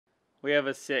we have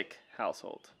a sick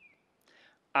household.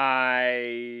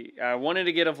 I wanted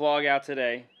to get a vlog out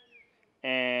today,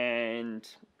 and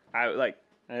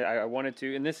I wanted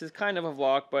to, and this is kind of a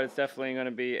vlog, but it's definitely going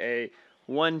to be a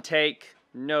one take,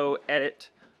 no edit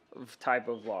type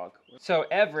of vlog. So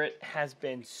Everett has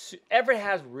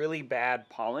really bad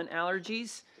pollen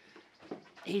allergies.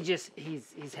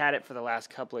 He's had it for the last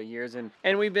couple of years, and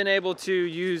we've been able to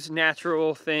use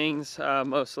natural things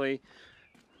mostly.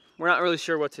 We're not really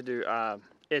sure what to do.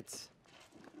 It's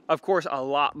of course a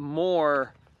lot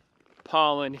more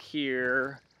pollen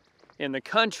here in the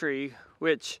country,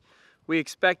 which we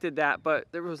expected that, but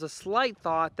there was a slight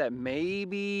thought that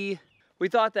maybe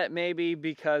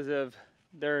because of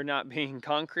there not being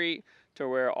concrete to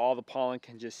where all the pollen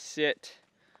can just sit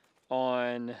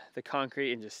on the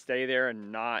concrete and just stay there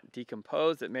and not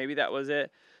decompose, that maybe that was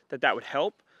it, that would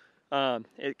help.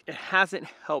 It hasn't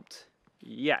helped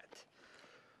yet,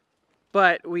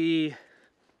 but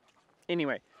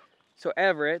anyway, so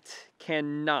Everett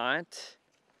cannot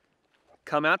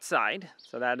come outside,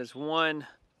 so that is one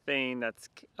thing that's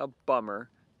a bummer,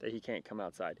 that he can't come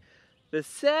outside. The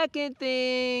second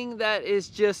thing that is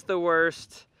just the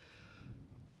worst,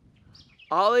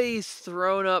 Ollie's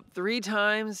thrown up 3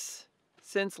 times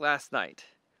since last night.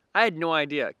 I had no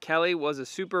idea. Kelly was a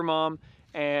super mom,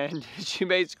 and she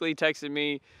basically texted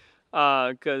me,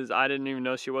 because I didn't even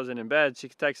know she wasn't in bed. She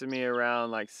texted me around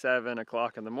like 7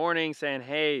 o'clock in the morning saying,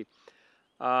 hey,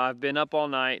 I've been up all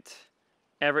night.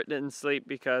 Everett didn't sleep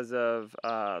because of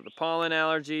the pollen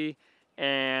allergy,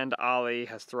 and Ollie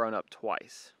has thrown up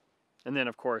twice. And then,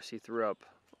 of course, he threw up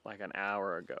like an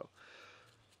hour ago.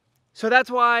 So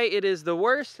that's why it is the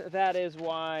worst. That is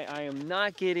why I am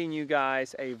not getting you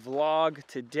guys a vlog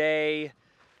today.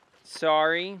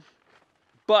 Sorry.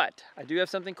 But I do have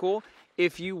something cool.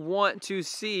 If you want to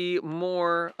see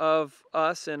more of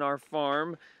us and our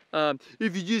farm,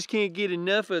 if you just can't get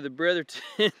enough of the brother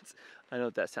tents, I know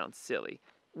that sounds silly.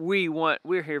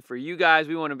 We're here for you guys.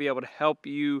 We want to be able to help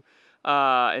you,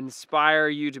 inspire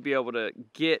you to be able to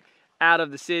get out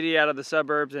of the city, out of the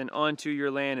suburbs, and onto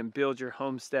your land and build your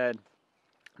homestead.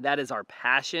 That is our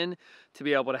passion, to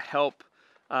be able to help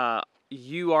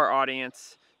you, our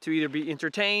audience, to either be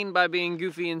entertained by being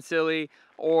goofy and silly,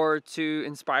 or to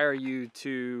inspire you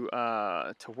to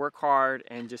work hard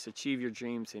and just achieve your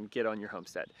dreams and get on your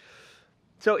homestead.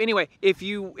 So anyway, if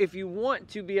you want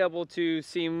to be able to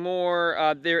see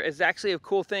more, there is actually a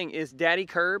cool thing, is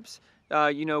Daddykirbs.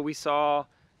 You know,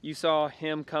 you saw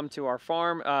him come to our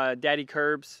farm,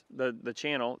 Daddykirbs, the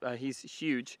channel. He's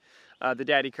huge, the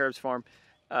Daddykirbs farm.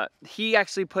 He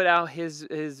actually put out his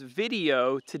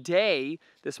video today,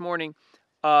 this morning,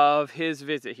 of his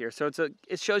visit here. So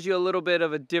it shows you a little bit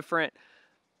of a different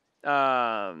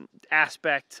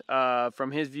aspect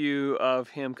from his view of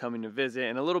him coming to visit,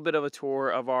 and a little bit of a tour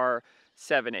of our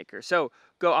 7 acres. So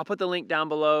I'll put the link down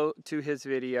below to his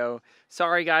video.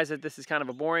 Sorry guys that this is kind of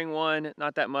a boring one,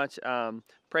 not that much.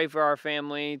 Pray for our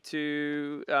family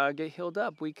to get healed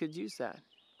up. We could use that.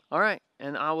 All right,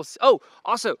 and I will,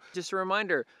 also, just a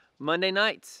reminder, Monday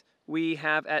nights, we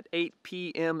have at 8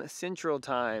 p.m. Central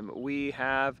Time, we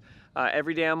have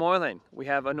Every Day I'm Oiling. We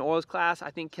have an oils class. I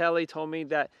think Kelly told me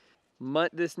that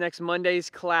this next Monday's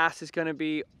class is gonna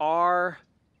be our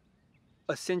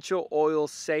essential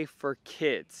oils safe for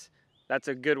kids. That's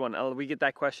a good one. We get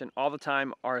that question all the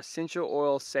time. Are essential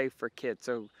oils safe for kids?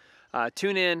 So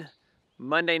tune in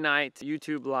Monday night,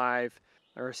 YouTube Live,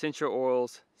 our essential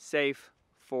oils safe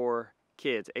for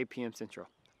kids, 8 p.m. Central.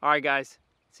 All right, guys.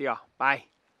 See y'all. Bye.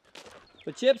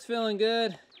 The Chip's feeling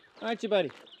good. Aren't you,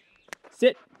 buddy?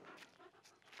 Sit.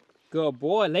 Good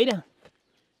boy. Lay down.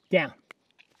 Down.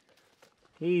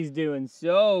 He's doing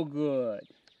so good.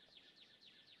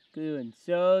 Doing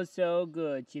so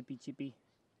good, Chippy.